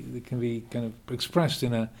be kind of expressed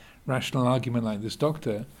in a rational argument like this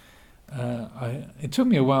doctor. It took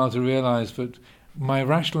me a while to realize, but my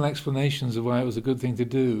rational explanations of why it was a good thing to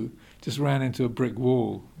do just ran into a brick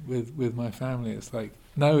wall with my family. It's like,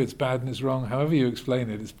 no, it's bad and it's wrong. However you explain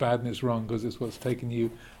it, it's bad and it's wrong because it's what's taken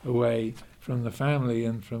you away from the family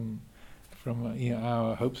and from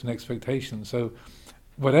our hopes and expectations. So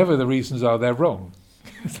whatever the reasons are, they're wrong.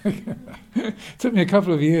 It took me a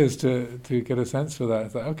couple of years to get a sense for that.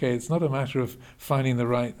 It's like, okay, it's not a matter of finding the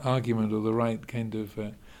right argument or the right kind of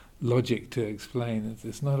logic to explain.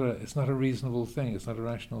 It's not a reasonable thing. It's not a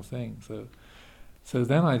rational thing. So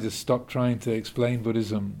then I just stopped trying to explain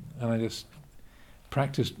Buddhism, and I just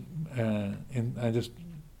practiced. I just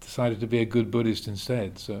decided to be a good Buddhist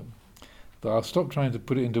instead. So, but I'll stop trying to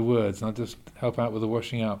put it into words, and I'll just help out with the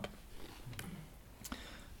washing up,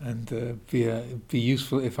 and be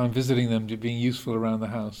useful if I'm visiting them. Being useful around the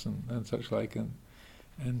house and such like,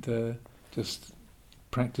 and just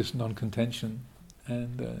practice non-contention.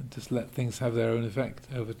 And just let things have their own effect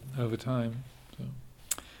over time. So,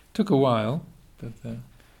 took a while, but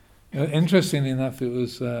interestingly enough, it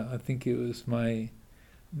was I think it was my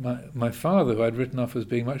father who I'd written off as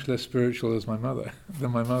being much less spiritual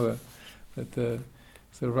than my mother. But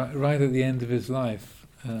so right at the end of his life,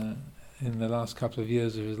 in the last couple of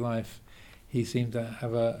years of his life, he seemed to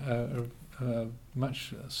have a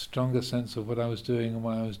much stronger sense of what I was doing and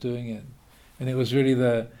why I was doing it, and it was really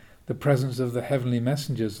the presence of the heavenly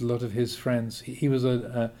messengers. A lot of his friends. He was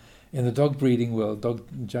in the dog breeding world,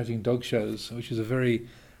 judging dog shows, which is a very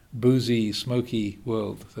boozy, smoky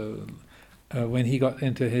world. So when he got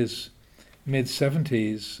into his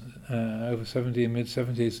mid-70s, over 70 and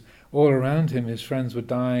mid-70s, all around him, his friends were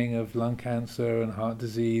dying of lung cancer and heart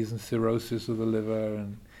disease and cirrhosis of the liver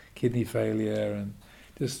and kidney failure, and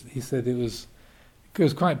just he said it was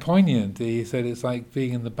quite poignant. He said it's like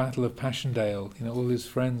being in the Battle of Passchendaele. All his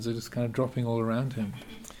friends are just kind of dropping all around him,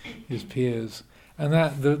 his peers, and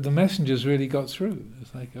that the messengers really got through.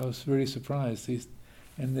 It's like I was really surprised, he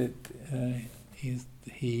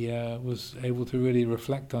was able to really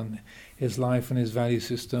reflect on his life and his value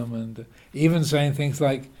system, and even saying things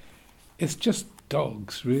like, "It's just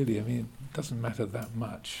dogs, really. I mean, it doesn't matter that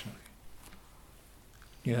much."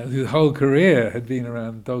 His whole career had been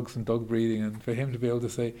around dogs and dog breeding, and for him to be able to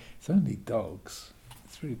say, it's only dogs,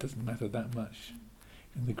 it really doesn't matter that much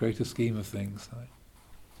in the greater scheme of things.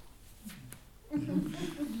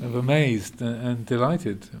 I'm amazed and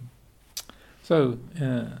delighted. So,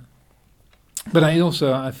 but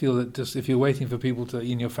I feel that just if you're waiting for people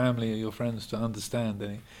in your family or your friends to understand,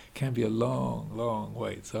 then it can be a long, long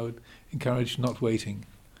wait. So I would encourage not waiting,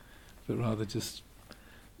 but rather just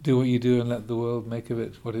do what you do and let the world make of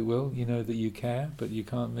it what it will. You know that you care, but you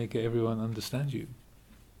can't make everyone understand you.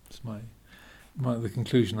 It's the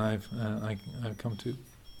conclusion I've come to.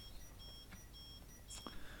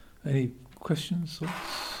 Any questions, thoughts?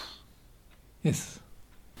 Yes.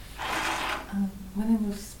 When I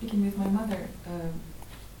was speaking with my mother,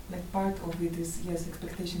 part of it is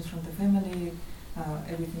expectations from the family,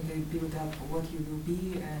 everything they build up, what you will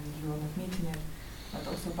be, and you are not meeting it. But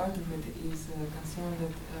also part of it is concern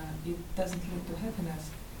that it doesn't lead to happiness,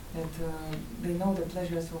 that they know the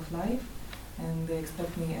pleasures of life and they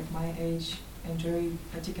expect me at my age enjoy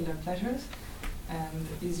particular pleasures, and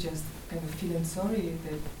it's just kind of feeling sorry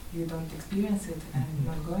that you don't experience it and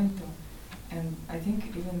you're not going to. And I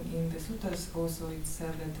think even in the suttas also it's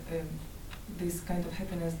said that this kind of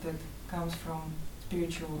happiness that comes from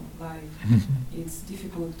spiritual life, it's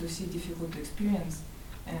difficult to see, difficult to experience.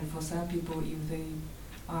 And for some people, if they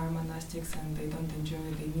are monastics and they don't enjoy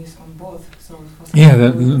it, they miss on both. So for some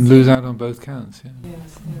they lose out on both counts. Yeah.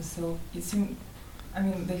 Yes. So it seems,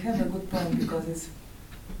 they have a good point because it's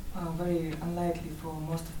very unlikely for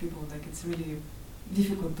most of people. Like it's really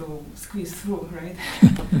difficult to squeeze through, right?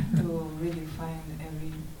 To really find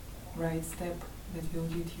every right step that will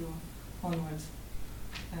lead you onwards.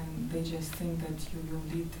 and they just think that you will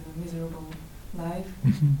lead a miserable life,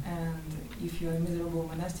 and if you're a miserable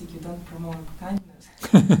monastic, you don't promote kindness.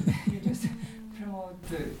 You just promote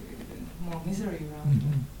more misery around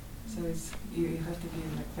you. So you have to be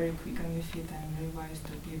like very quick on your feet and very wise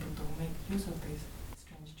to be able to make use of this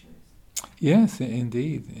strange choice. Yes,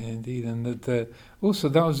 indeed, and that also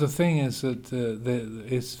that was the thing is that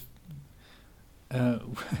it's.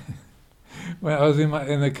 When I was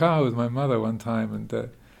in the car with my mother one time, and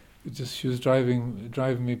she was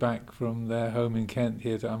driving me back from their home in Kent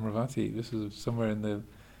here to Amravati. This was somewhere in the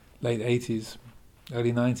late 80s,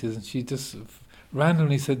 early 90s, and she just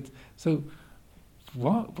randomly said, "So,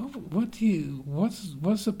 what's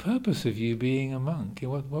the purpose of you being a monk?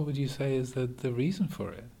 What would you say is the reason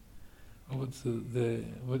for it? Or what's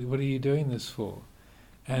what are you doing this for?"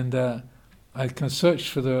 And I kind of searched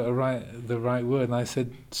for the right word, and I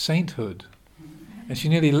said sainthood, and she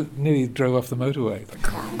nearly drove off the motorway.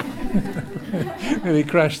 Nearly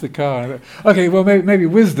crashed the car. I thought, okay, well maybe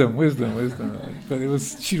wisdom. But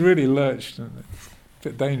she really lurched, and it's a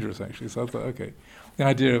bit dangerous actually. So I thought, okay, the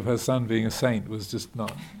idea of her son being a saint was just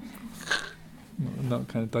not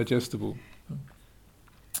kind of digestible.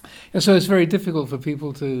 And so it's very difficult for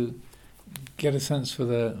people to get a sense for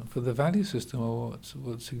the value system or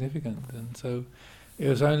what's significant. And so it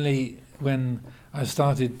was only when I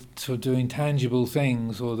started sort of doing tangible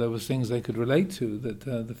things, or there was things they could relate to, that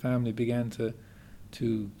the family began to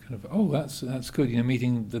kind of, that's good,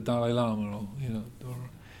 meeting the Dalai Lama, or or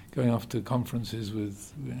going off to conferences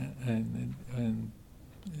with and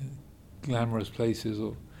glamorous places,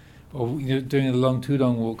 or doing a long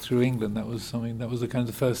Tudong walk through England. That was something. That was the kind of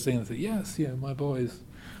the first thing I said. Yes, my boys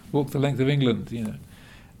walk the length of England,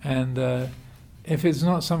 and if it's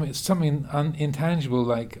not something, it's something intangible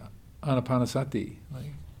like anapanasati,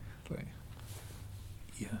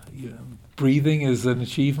 breathing is an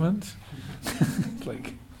achievement.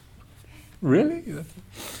 Like, really?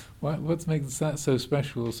 What makes that so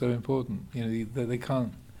special or so important? That they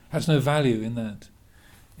can't, has no value in that,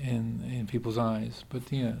 in people's eyes. But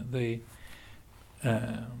they.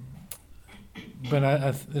 But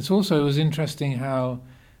it was interesting how.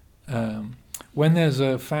 When there's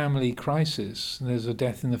a family crisis, and there's a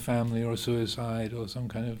death in the family, or a suicide, or some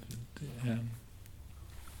kind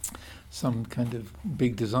of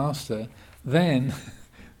big disaster, then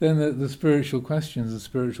the spiritual questions, the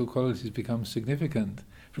spiritual qualities become significant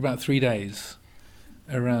for about 3 days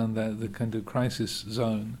around the kind of crisis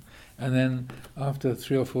zone, and then after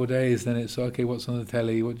 3 or 4 days, then it's okay. What's on the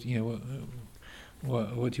telly? What do you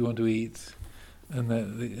want to eat? And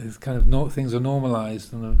it's kind of things are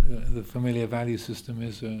normalized, and the familiar value system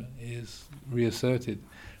is reasserted.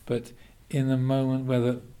 But in the moment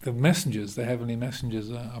where the messengers, the heavenly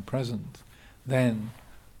messengers, are present, then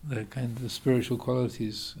the kind of the spiritual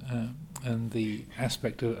qualities and the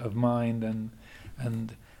aspect of mind and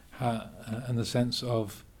the sense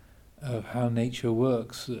of how nature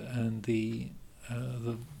works, and the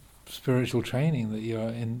spiritual training that you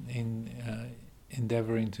are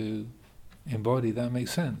endeavoring to embody, that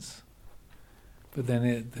makes sense. But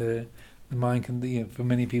then the mind can, for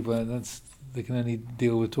many people, they can only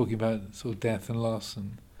deal with talking about sort of death and loss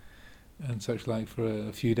and such like for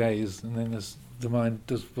a few days, and then the mind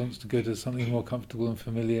just wants to go to something more comfortable and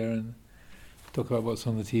familiar and talk about what's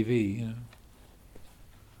on the TV,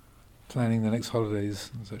 planning the next holidays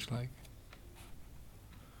and such like.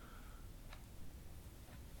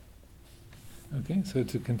 Okay, so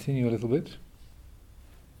to continue a little bit.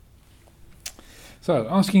 So,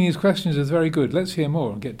 asking these questions is very good. Let's hear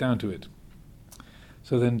more and get down to it.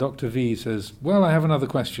 So then Dr. V says, well, I have another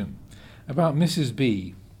question about Mrs.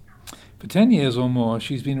 B. For 10 years or more,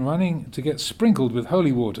 she's been running to get sprinkled with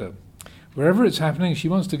holy water. Wherever it's happening, she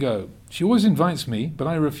wants to go. She always invites me, but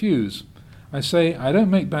I refuse. I say, I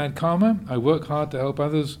don't make bad karma, I work hard to help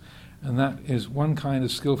others, and that is one kind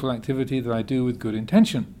of skillful activity that I do with good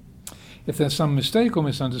intention. If there's some mistake or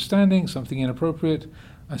misunderstanding, something inappropriate,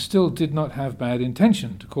 I still did not have bad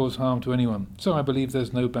intention to cause harm to anyone, so I believe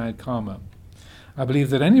there's no bad karma. I believe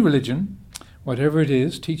that any religion, whatever it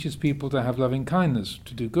is, teaches people to have loving kindness,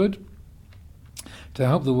 to do good, to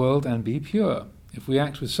help the world and be pure. If we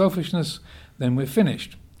act with selfishness, then we're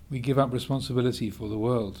finished. We give up responsibility for the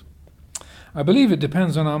world. I believe it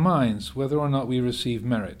depends on our minds whether or not we receive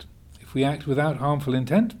merit. If we act without harmful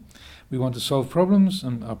intent, we want to solve problems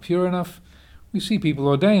and are pure enough, we see people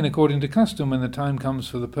ordain according to custom when the time comes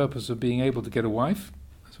for the purpose of being able to get a wife,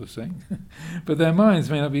 as we're saying, but their minds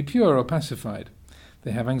may not be pure or pacified.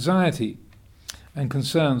 They have anxiety and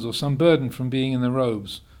concerns or some burden from being in the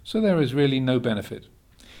robes, so there is really no benefit.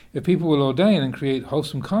 If people will ordain and create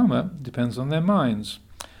wholesome karma, it depends on their minds,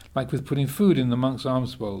 like with putting food in the monks'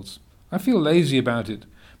 alms bowls. I feel lazy about it.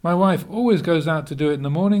 My wife always goes out to do it in the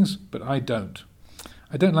mornings, but I don't.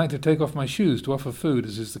 I don't like to take off my shoes to offer food,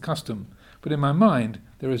 as is the custom, but in my mind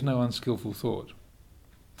there is no unskillful thought.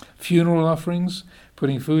 Funeral offerings,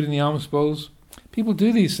 putting food in the alms bowls. People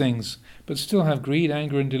do these things, but still have greed,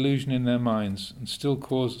 anger and delusion in their minds, and still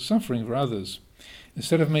cause suffering for others.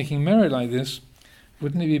 Instead of making merit like this,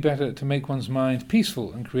 wouldn't it be better to make one's mind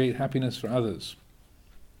peaceful and create happiness for others?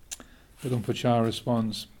 The Lumpur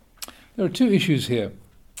responds, there are two issues here.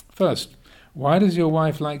 First, why does your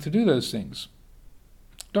wife like to do those things?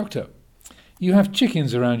 Doctor, you have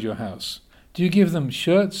chickens around your house. Do you give them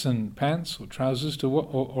shirts and pants or trousers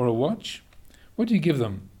or a watch? What do you give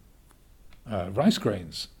them? Rice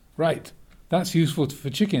grains. Right, that's useful for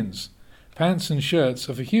chickens. Pants and shirts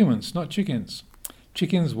are for humans, not chickens.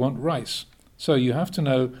 Chickens want rice, so you have to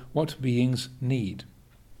know what beings need.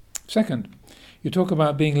 Second, you talk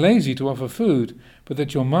about being lazy to offer food, but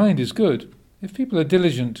that your mind is good. If people are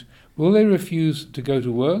diligent, will they refuse to go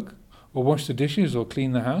to work, or wash the dishes, or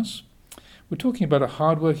clean the house? We're talking about a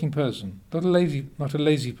hard-working person, not a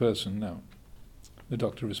lazy person now. The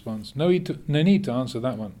doctor responds, no need to answer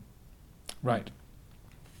that one. Right.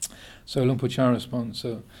 So Lumpur responds,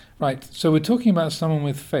 so we're talking about someone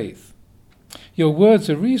with faith. Your words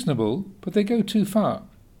are reasonable, but they go too far.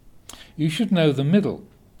 You should know the middle,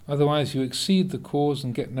 otherwise you exceed the cause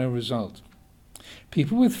and get no result.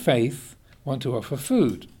 People with faith want to offer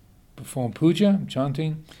food, perform puja,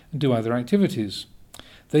 chanting, and do other activities.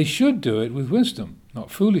 They should do it with wisdom, not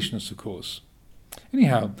foolishness, of course.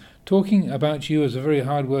 Anyhow, talking about you as a very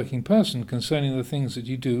hard-working person concerning the things that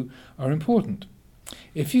you do are important.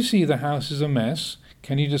 If you see the house is a mess,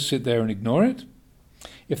 can you just sit there and ignore it?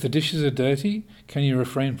 If the dishes are dirty, can you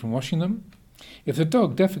refrain from washing them? If the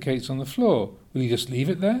dog defecates on the floor, will you just leave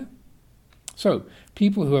it there? So,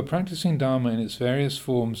 people who are practicing Dharma in its various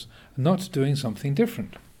forms are not doing something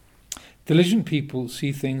different. Diligent people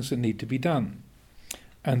see things that need to be done,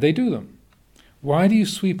 and they do them. Why do you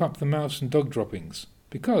sweep up the mouse and dog droppings?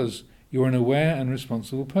 Because you're an aware and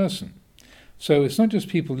responsible person. So it's not just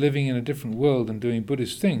people living in a different world and doing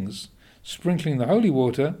Buddhist things. Sprinkling the holy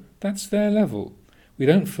water, that's their level. We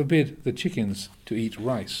don't forbid the chickens to eat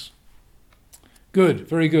rice. Good,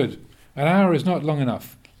 very good. An hour is not long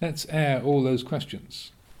enough. Let's air all those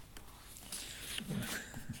questions.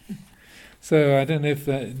 So I don't know if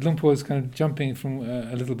Lumpur is kind of jumping from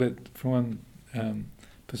a little bit from one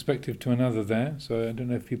perspective to another there. So I don't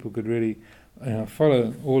know if people could really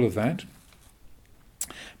follow all of that.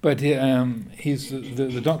 But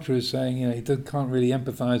the doctor is saying he can't really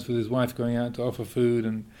empathise with his wife going out to offer food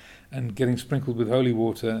and getting sprinkled with holy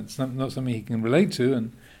water. It's not something he can relate to,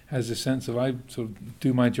 and has this sense of I sort of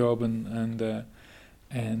do my job and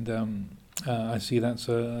I see that's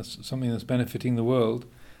something that's benefiting the world.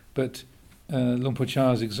 But Lumpur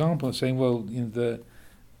Cha's example of saying, well,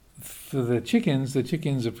 for the chickens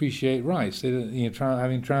appreciate rice. They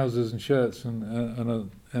having trousers and shirts and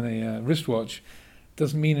a wristwatch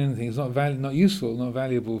doesn't mean anything. It's not useful, not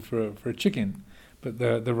valuable for a chicken, but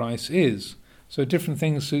the rice is. So different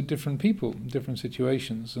things suit different people, different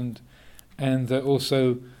situations, and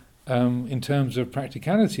also in terms of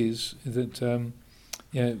practicalities that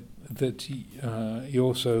you're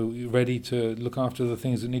also ready to look after the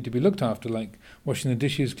things that need to be looked after, like washing the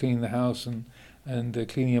dishes, cleaning the house, and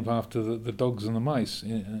cleaning up after the dogs and the mice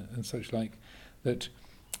and such like. That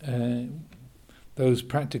those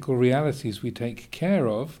practical realities we take care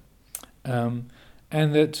of, and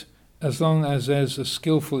that as long as there's a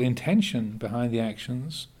skillful intention behind the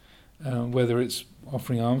actions, whether it's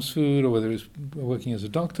offering alms food or whether it's working as a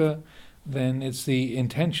doctor, then it's the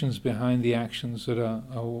intentions behind the actions that are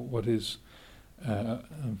what is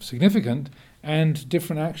significant, and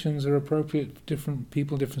different actions are appropriate for different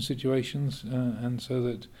people, different situations, and so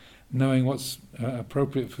that knowing what's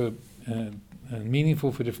appropriate for and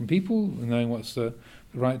meaningful for different people, knowing what's the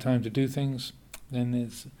right time to do things, then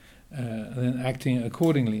it's then acting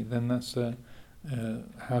accordingly. Then that's how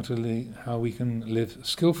we can live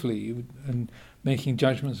skillfully, and making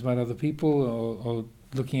judgments about other people, or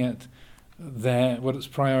looking at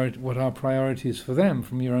what are priorities for them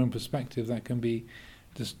from your own perspective. That can be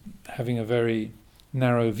just having a very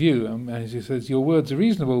narrow view. As he says, your words are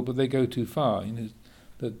reasonable, but they go too far.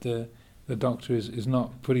 That the doctor is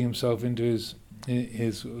not putting himself into his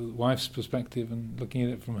wife's perspective and looking at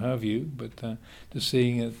it from her view, but just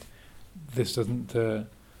seeing it. This doesn't.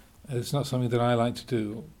 It's not something that I like to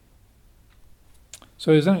do.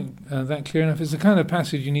 So is that clear enough? It's the kind of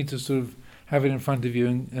passage you need to sort of have it in front of you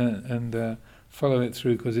and follow it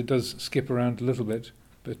through, because it does skip around a little bit,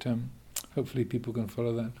 but hopefully people can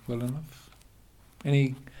follow that well enough.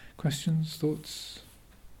 Any questions, thoughts?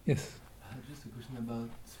 Yes? Just a question about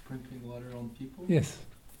sprinkling water on people. Yes.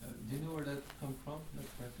 Do you know where that comes from, that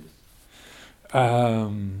practice?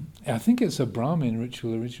 I think it's a Brahmin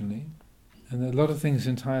ritual originally, and a lot of things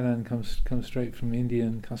in Thailand come straight from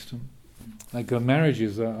Indian custom. Like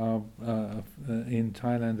marriages are in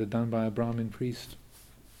Thailand are done by a Brahmin priest.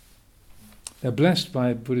 They're blessed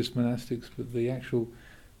by Buddhist monastics, but the actual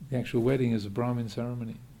wedding is a Brahmin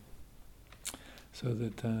ceremony. So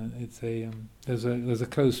that it's there's a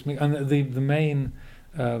close mix, and the main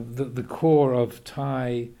the core of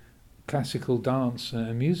Thai classical dance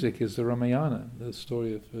and music is the Ramayana, the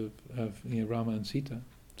story of Rama and Sita.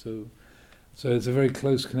 So it's a very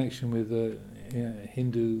close connection with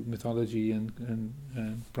Hindu mythology and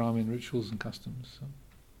Brahmin rituals and customs. So.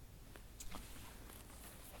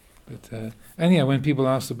 But anyhow, when people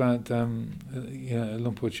ask about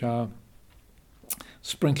Luang Por Chah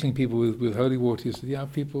sprinkling people with holy water, you say,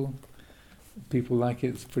 people like it.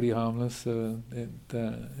 It's pretty harmless.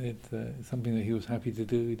 It's something that he was happy to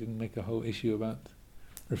do. He didn't make a whole issue about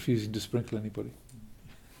refusing to sprinkle anybody.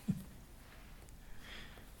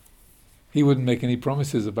 He wouldn't make any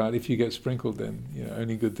promises about if you get sprinkled, then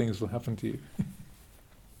only good things will happen to you.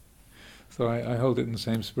 So I hold it in the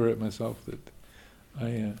same spirit myself, that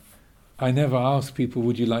I never ask people,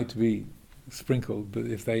 would you like to be sprinkled? But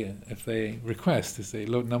if they request, if they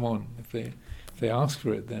look namon, if they ask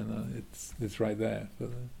for it, then it's right there.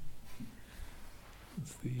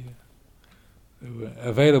 It's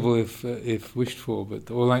available if wished for,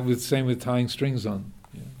 or like same with tying strings on.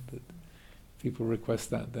 That people request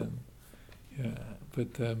that, then.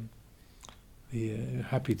 But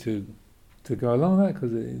happy to go along with that,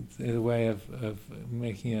 because it's a way of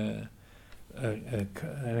making an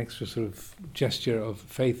extra sort of gesture of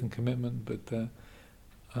faith and commitment. But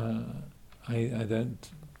I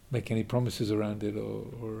don't make any promises around it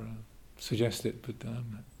or suggest it. But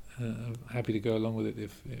I'm happy to go along with it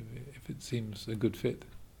if it seems a good fit.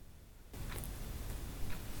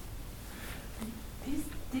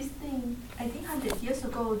 This thing, I think 100 years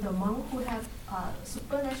ago, the monk who have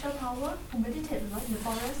supernatural power, who meditated right in the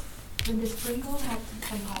forest, when they sprinkle had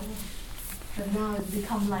some power. But now it's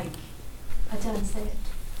become like Ajahn said,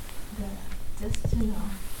 just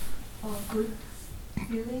good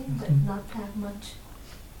feeling, but not have much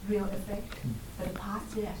real effect. But the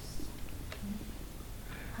past, yes.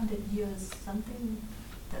 100 years, something,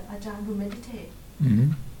 the Ajahn who meditate.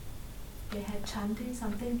 Mm-hmm. They had chanting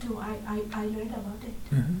something too. I read about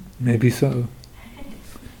it. Mm-hmm. Maybe so.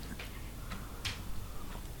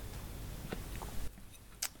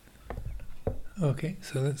 Okay,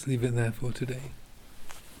 so let's leave it there for today.